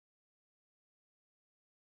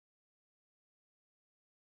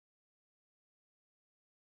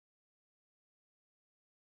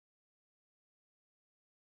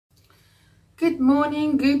Good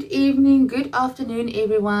morning, good evening, good afternoon,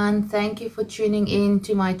 everyone. Thank you for tuning in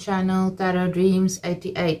to my channel, Tarot Dreams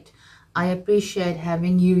 88. I appreciate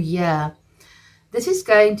having you here. This is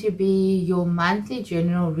going to be your monthly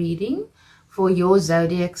general reading for your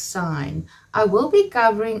zodiac sign. I will be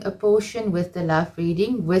covering a portion with the love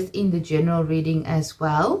reading within the general reading as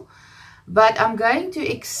well. But I'm going to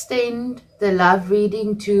extend the love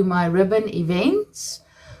reading to my ribbon events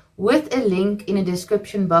with a link in the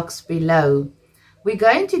description box below. We're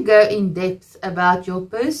going to go in depth about your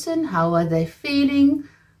person, how are they feeling,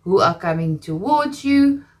 who are coming towards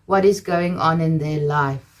you, what is going on in their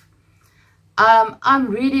life.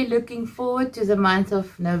 I'm really looking forward to the month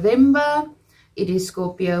of November. It is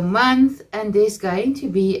Scorpio month and there's going to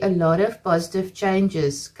be a lot of positive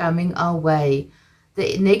changes coming our way.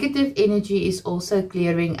 The negative energy is also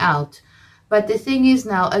clearing out. But the thing is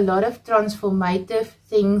now, a lot of transformative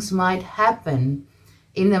things might happen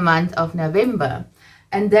in the month of November.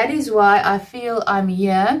 And that is why I feel I'm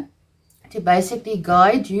here to basically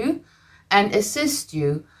guide you and assist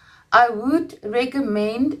you. I would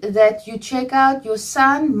recommend that you check out your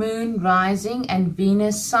sun, moon, rising and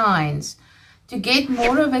Venus signs to get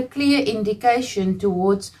more of a clear indication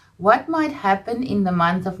towards what might happen in the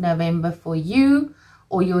month of November for you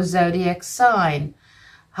or your zodiac sign.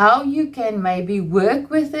 How you can maybe work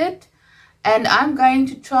with it, and I'm going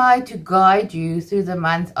to try to guide you through the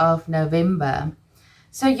month of November.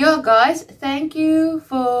 So yeah guys, thank you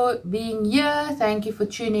for being here, thank you for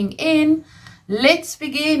tuning in. Let's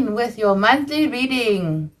begin with your monthly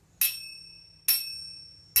reading.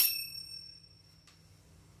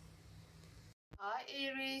 Hi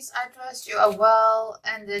Aries, I trust you are well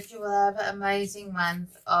and that you will have an amazing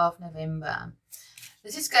month of November.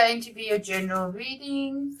 This is going to be your general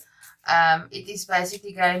reading. It is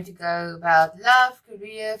basically going to go about love,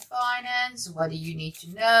 career, finance. What do you need to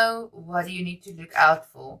know? What do you need to look out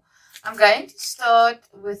for? I'm going to start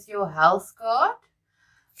with your health card,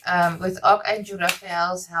 with Archangel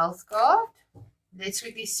Raphael's health card. Let's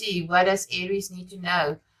quickly see, what does Aries need to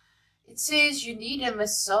know? It says you need a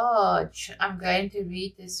massage. I'm going to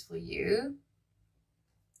read this for you.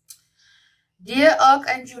 Dear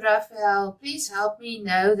Archangel Raphael, please help me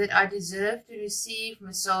know that I deserve to receive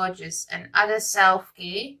massages and other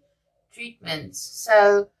self-care treatments.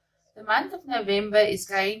 So the month of November is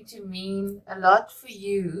going to mean a lot for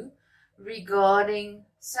you regarding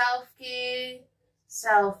self-care,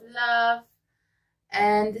 self-love.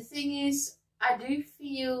 And the thing is, I do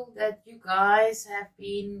feel that you guys have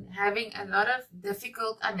been having a lot of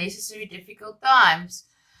unnecessary difficult times.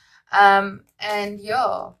 And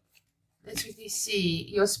yeah. Let's really see.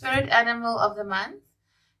 Your spirit animal of the month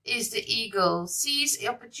is the eagle. Seize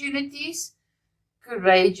opportunities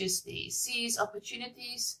courageously. Seize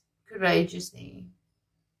opportunities courageously.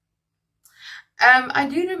 I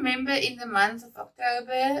do remember in the month of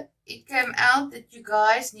October, it came out that you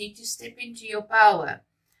guys need to step into your power.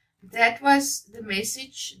 That was the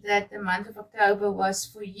message that the month of October was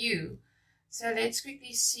for you. So let's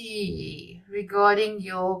quickly see regarding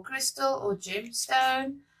your crystal or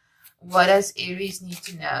gemstone. What does Aries need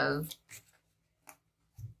to know?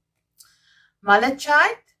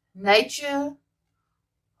 Malachite, nature,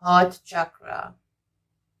 heart chakra.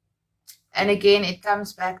 And again, it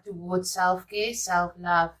comes back towards self-care,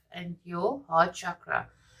 self-love, and your heart chakra.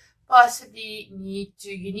 Possibly you need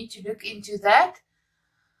to look into that.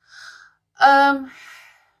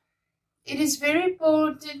 It is very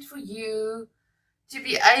important for you to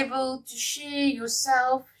be able to share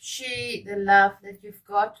yourself, share the love that you've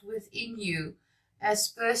got within you as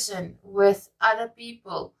person with other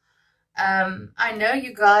people. I know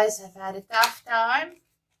you guys have had a tough time.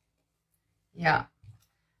 Yeah.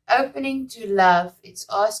 Opening to love. It's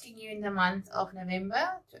asking you in the month of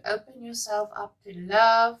November to open yourself up to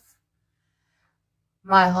love.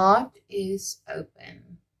 My heart is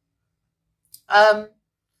open.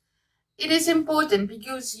 It is important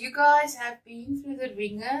because you guys have been through the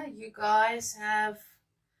ringer. You guys have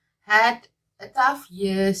had a tough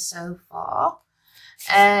year so far.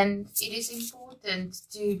 And it is important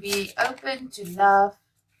to be open to love,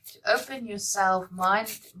 to open yourself,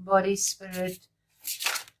 mind, body, spirit.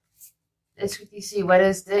 Let's quickly see, what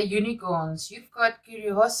is the unicorns? You've got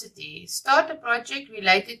curiosity. Start a project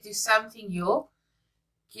related to something you're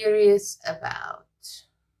curious about.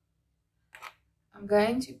 I'm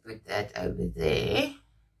going to put that over there.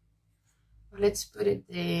 Let's put it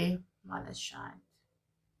there. Malachite.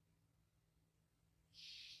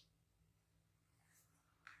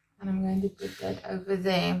 And I'm going to put that over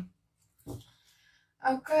there.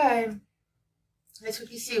 Okay. Let's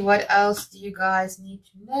quickly see, what else do you guys need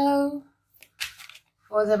to know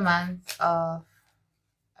for the month of,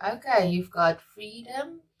 okay, you've got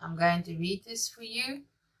freedom. I'm going to read this for you.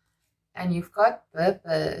 And you've got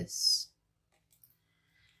purpose.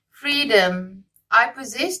 Freedom. I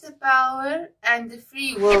possess the power and the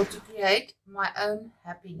free will to create my own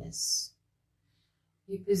happiness.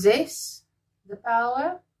 You possess the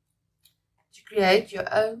power to create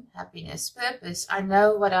your own happiness. Purpose. I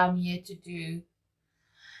know what I'm here to do.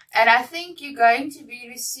 And I think you're going to be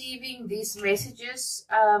receiving these messages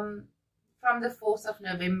from the 4th of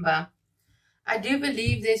November. I do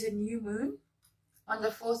believe there's a new moon on the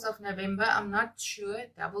 4th of November. I'm not sure,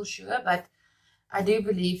 double sure, but I do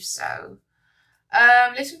believe so.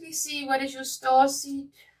 Let's quickly see, what is your star seed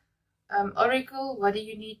oracle? What do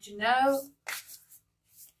you need to know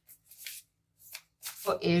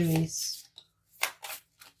for Aries?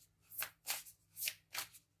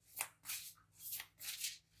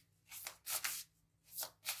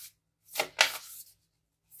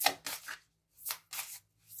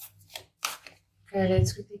 Okay,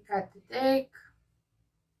 let's quickly cut the deck.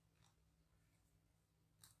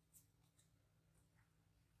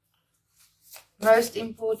 Most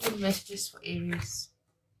important messages for Aries.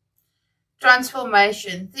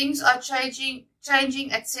 Transformation. Things are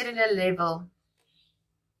changing at cellular level.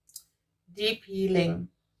 Deep healing.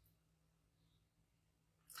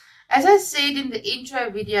 As I said in the intro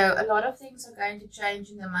video, a lot of things are going to change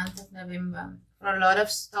in the month of November for a lot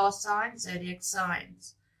of star signs, zodiac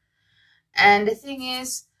signs. And the thing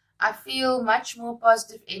is, I feel much more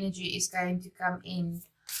positive energy is going to come in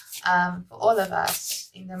for all of us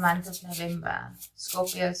in the month of November,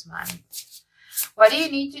 Scorpio's month. What do you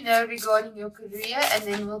need to know regarding your career? And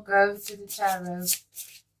then we'll go to the tarot.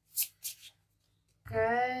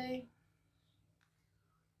 Okay.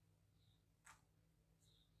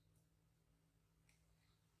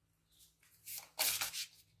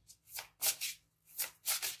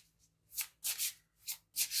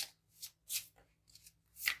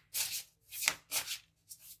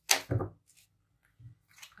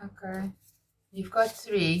 Okay, you've got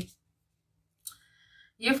 3.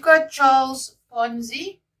 You've got Charles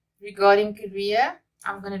Ponzi regarding career.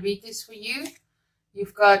 I'm going to read this for you.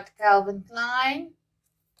 You've got Calvin Klein.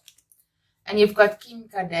 And you've got Kim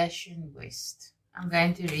Kardashian West. I'm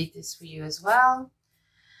going to read this for you as well.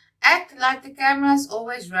 Act like the camera's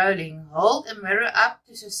always rolling. Hold a mirror up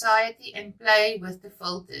to society and play with the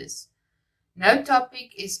filters. No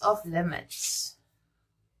topic is off limits.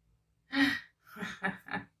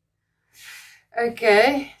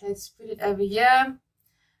 Okay, let's put it over here.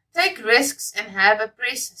 Take risks and have a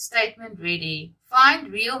press statement ready. Find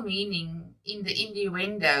real meaning in the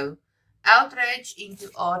innuendo. Outrage into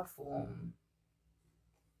art form.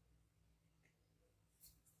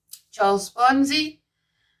 Charles Ponzi.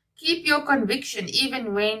 Keep your conviction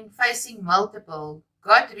even when facing multiple.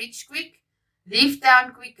 Got rich quick, leave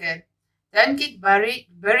town quicker. Don't get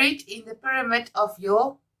buried in the pyramid of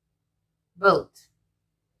your build.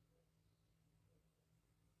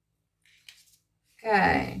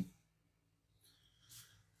 Okay.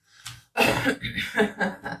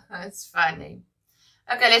 That's funny.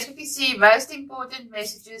 Okay, let's quickly see most important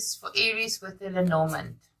messages for Aries with the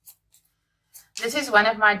Lenormand. This is one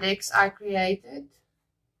of my decks I created.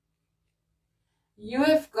 You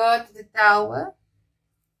have got the Tower.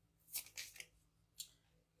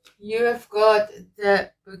 You have got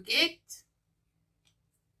the Bouquet.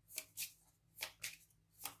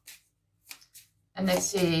 And let's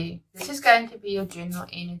see, this is going to be your general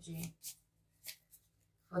energy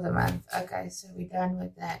for the month. Okay, so we're done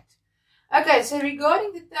with that. Okay, so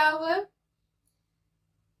regarding the Tower,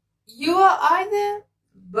 you are either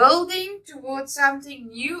building towards something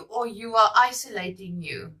new or you are isolating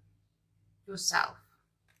yourself.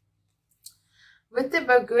 With the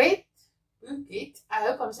Bouquet, I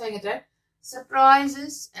hope I'm saying it right,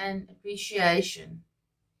 surprises and appreciation.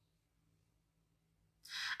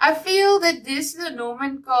 I feel that this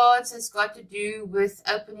Lenormand cards has got to do with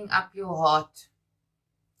opening up your heart,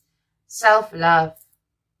 self-love,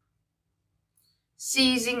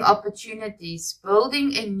 seizing opportunities,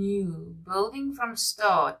 building anew, building from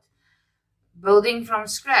start, building from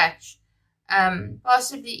scratch.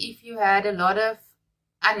 Possibly if you had a lot of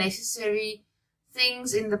unnecessary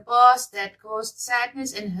things in the past that caused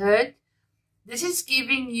sadness and hurt, this is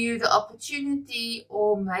giving you the opportunity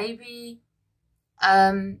or maybe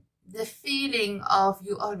the feeling of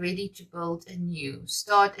you are ready to build anew,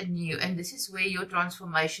 start anew. And this is where your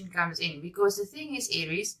transformation comes in. Because the thing is,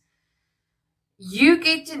 Aries, you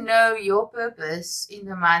get to know your purpose in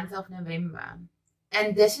the month of November.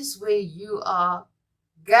 And this is where you are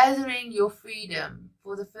gathering your freedom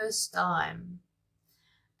for the first time.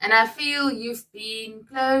 And I feel you've been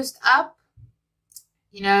closed up.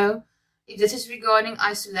 You know, if this is regarding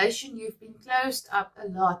isolation, you've been closed up a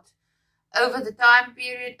lot. Over the time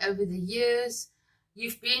period, over the years,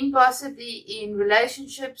 you've been possibly in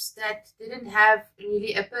relationships that didn't have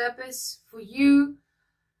really a purpose for you.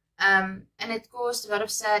 And it caused a lot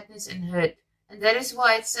of sadness and hurt. And that is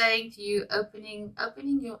why it's saying to you,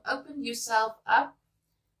 open yourself up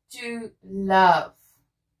to love.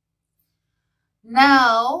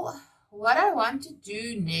 Now, what I want to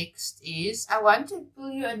do next is I want to pull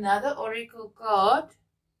you another oracle card.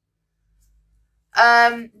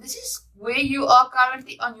 This is where you are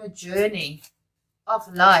currently on your journey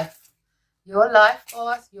of life. Your life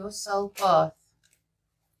path, your soul path.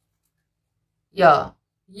 Yeah.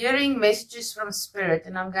 Hearing messages from Spirit.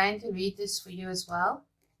 And I'm going to read this for you as well.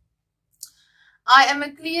 I am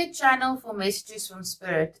a clear channel for messages from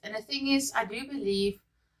Spirit. And the thing is, I do believe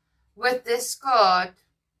with this card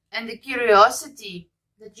and the curiosity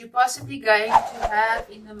that you're possibly going to have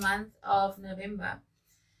in the month of November,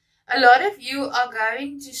 a lot of you are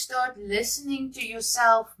going to start listening to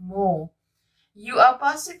yourself more. You are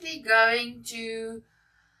possibly going to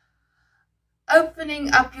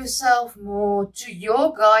opening up yourself more to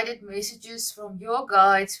your guided messages from your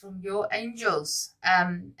guides, from your angels,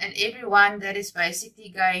 and everyone that is basically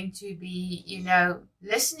going to be, you know,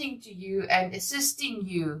 listening to you and assisting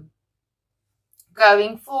you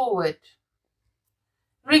going forward.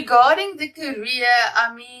 Regarding the career,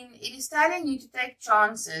 I mean, it is telling you to take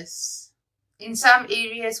chances in some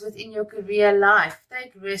areas within your career life.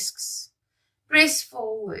 Take risks. Press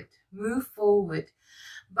forward. Move forward.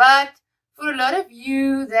 But for a lot of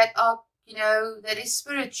you that are, you know, that is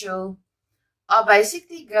spiritual, are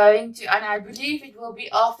basically going to, and I believe it will be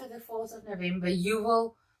after the 4th of November, you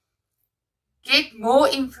will get more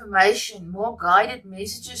information, more guided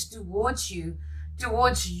messages towards you,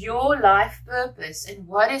 towards your life purpose and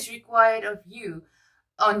what is required of you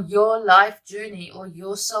on your life journey or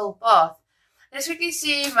your soul path. Let's quickly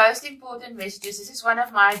see most important messages. This is one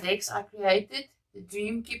of my decks I created, the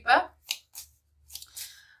Dream Keeper.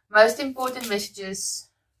 Most important messages.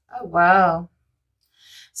 Oh, wow.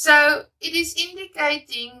 So it is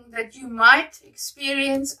indicating that you might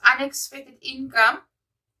experience unexpected income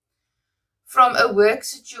from a work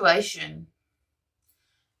situation.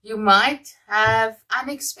 You might have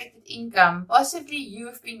unexpected income. Possibly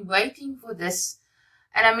you've been waiting for this.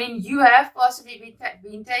 And I mean, you have possibly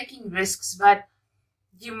been taking risks, but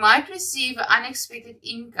you might receive unexpected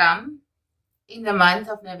income in the month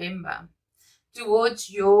of November towards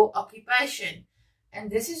your occupation. And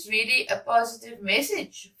this is really a positive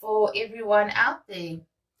message for everyone out there.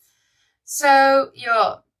 So,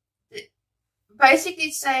 yeah, basically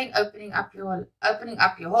it's saying opening up your heart,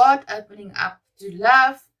 opening up to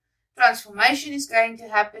love. Transformation is going to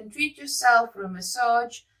happen. Treat yourself for a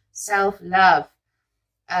massage. Self-love.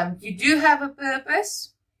 You do have a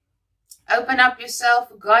purpose. Open up yourself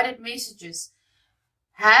for guided messages.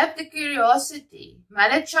 Have the curiosity.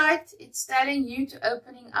 Malachite, it's telling you to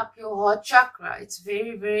opening up your heart chakra. It's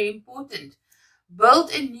very, very important.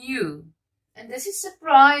 Build anew. And this is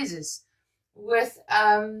surprises with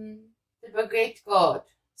the Baguette card.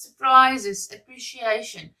 Surprises,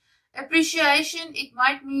 appreciation. Appreciation, it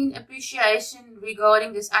might mean appreciation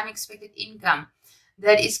regarding this unexpected income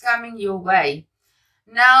that is coming your way.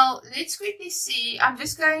 Now, let's quickly see. I'm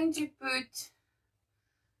just going to put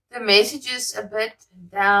the messages a bit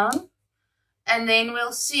down. And then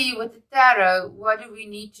we'll see with the tarot, what do we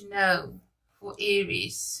need to know for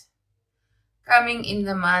Aries coming in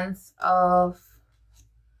the month of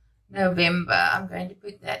November. I'm going to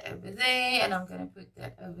put that over there. And I'm going to put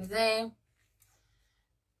that over there.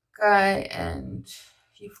 Okay, and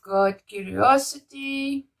you've got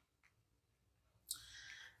curiosity.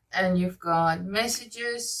 And you've got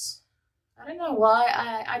messages. I don't know why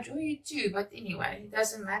I draw you two, but anyway, it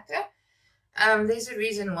doesn't matter. There's a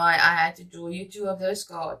reason why I had to draw you two of those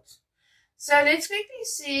cards. So let's quickly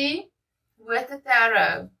see with the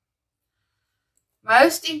tarot.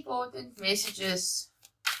 Most important messages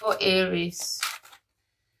for Aries.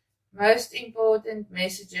 Most important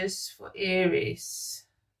messages for Aries.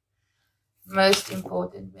 Most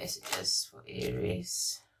important messages for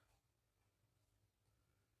Aries.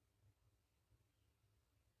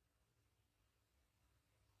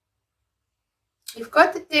 You've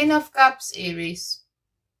got the 10 of Cups, Aries.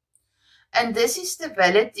 And this is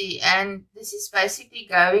stability. And this is basically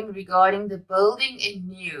going regarding the building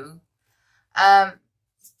anew.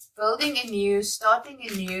 Building anew, starting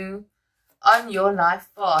anew on your life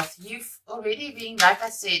path. You've already been, like I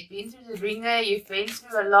said, been through the ringer. You've been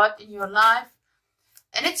through a lot in your life.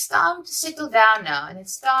 And it's time to settle down now. And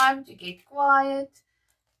it's time to get quiet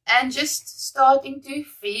and just starting to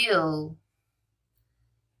feel.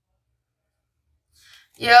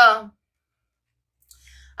 Yeah.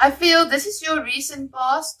 I feel this is your recent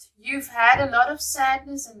past. You've had a lot of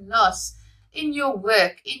sadness and loss in your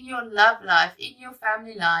work, in your love life, in your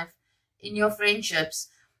family life, in your friendships.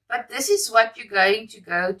 But this is what you're going to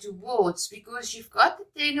go towards, because you've got the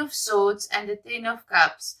 10 of Swords and the 10 of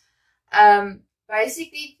Cups.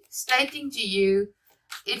 Basically stating to you,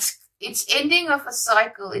 it's ending of a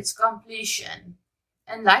cycle, it's completion.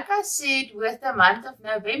 And like I said, with the month of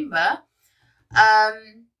November,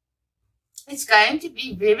 it's going to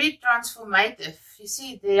be very transformative. You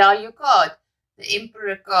see, there are your card, the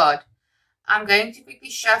Emperor card. I'm going to quickly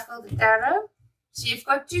shuffle the tarot. So you've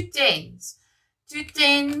got 2 10s. 2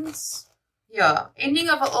 10s, yeah. Ending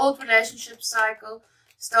of an old relationship cycle,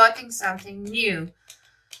 starting something new.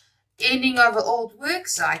 Ending of an old work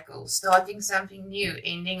cycle, starting something new.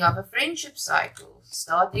 Ending of a friendship cycle,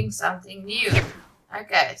 starting something new.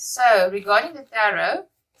 Okay, so regarding the tarot,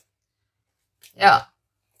 yeah,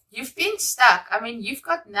 you've been stuck. I mean, you've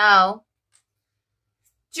got now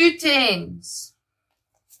 2 10s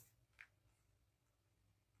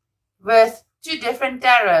with 2 different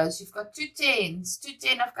tarots. You've got 2 10s, 2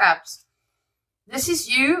 10 of Cups. This is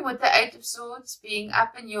you with the 8 of Swords being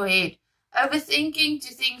up in your head, overthinking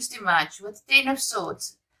to things too much with 10 of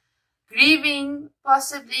Swords. Grieving,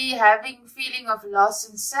 possibly having feeling of loss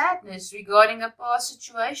and sadness regarding a past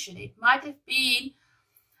situation. It might have been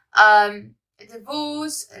a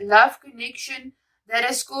divorce, a love connection that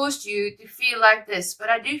has caused you to feel like this. But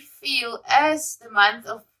I do feel as the month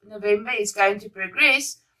of November is going to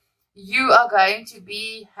progress, you are going to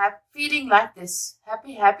be feeling like this.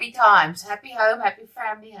 Happy, happy times. Happy home, happy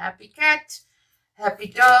family, happy cat, happy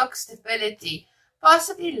dog, stability.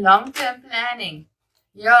 Possibly long-term planning.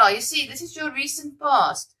 Yeah, you see, this is your recent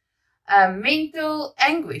past. Mental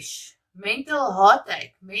anguish, mental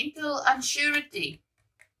heartache, mental unsurety.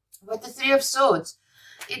 With the 3 of Swords.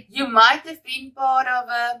 You might have been part of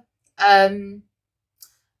a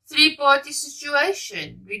 3-party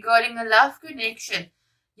situation regarding a love connection.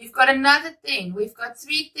 You've got another 10. We've got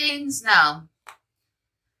 3 10s now.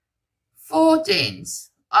 4 10s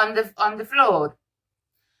on the floor.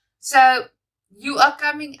 So you are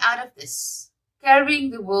coming out of this,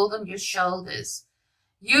 carrying the world on your shoulders.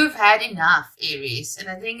 You've had enough, Aries. And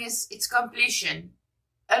the thing is, it's completion.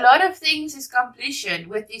 A lot of things is completion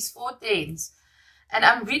with these 4 10s. And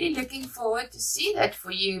I'm really looking forward to see that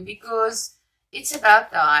for you, because it's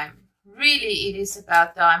about time. Really, it is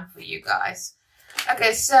about time for you guys.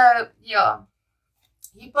 Okay, so, yeah.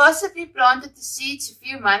 You possibly planted the seeds a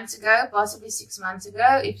few months ago, possibly 6 months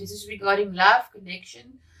ago, if this is regarding love,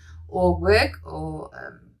 connection, or work, or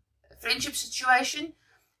a friendship situation.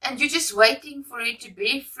 And you're just waiting for it to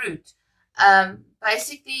bear fruit.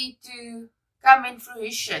 Basically, to come in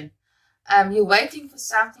fruition. You're waiting for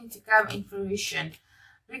something to come in fruition.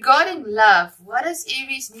 Regarding love, what does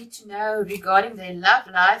Aries need to know regarding their love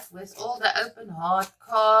life with all the open heart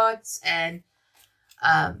cards and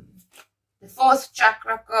the 4th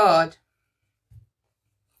chakra card?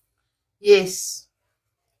 Yes.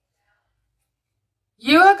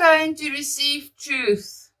 You are going to receive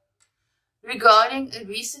truth regarding a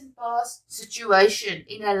recent past situation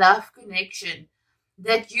in a love connection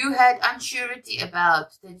that you had unsurety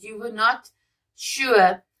about, that you were not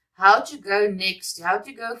sure how to go next, how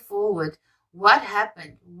to go forward, what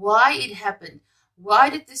happened, why it happened, why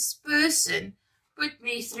did this person put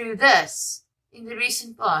me through this in the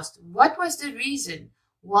recent past, what was the reason,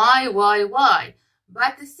 why.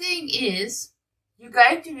 But the thing is, you're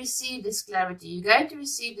going to receive this clarity, you're going to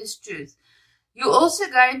receive this truth. You're also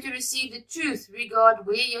going to receive the truth regarding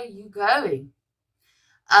where you're going.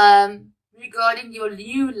 Regarding your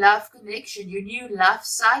new love connection, your new love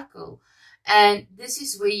cycle. And this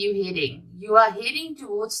is where you're heading. You are heading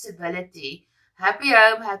towards stability, happy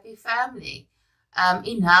home, happy family,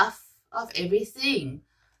 enough of everything.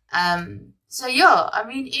 So yeah, I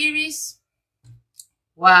mean, Aries,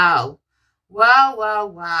 wow.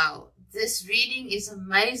 This reading is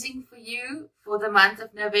amazing for you for the month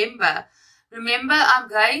of November. Remember, I'm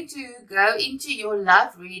going to go into your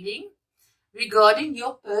love reading regarding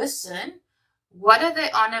your person. What are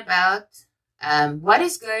they on about? What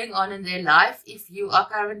is going on in their life if you are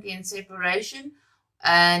currently in separation?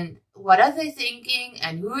 And what are they thinking?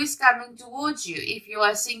 And who is coming towards you if you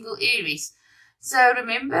are single Aries? So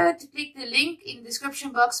remember to click the link in the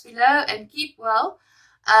description box below and keep well.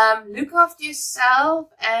 Look after yourself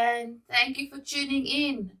and thank you for tuning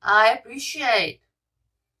in. I appreciate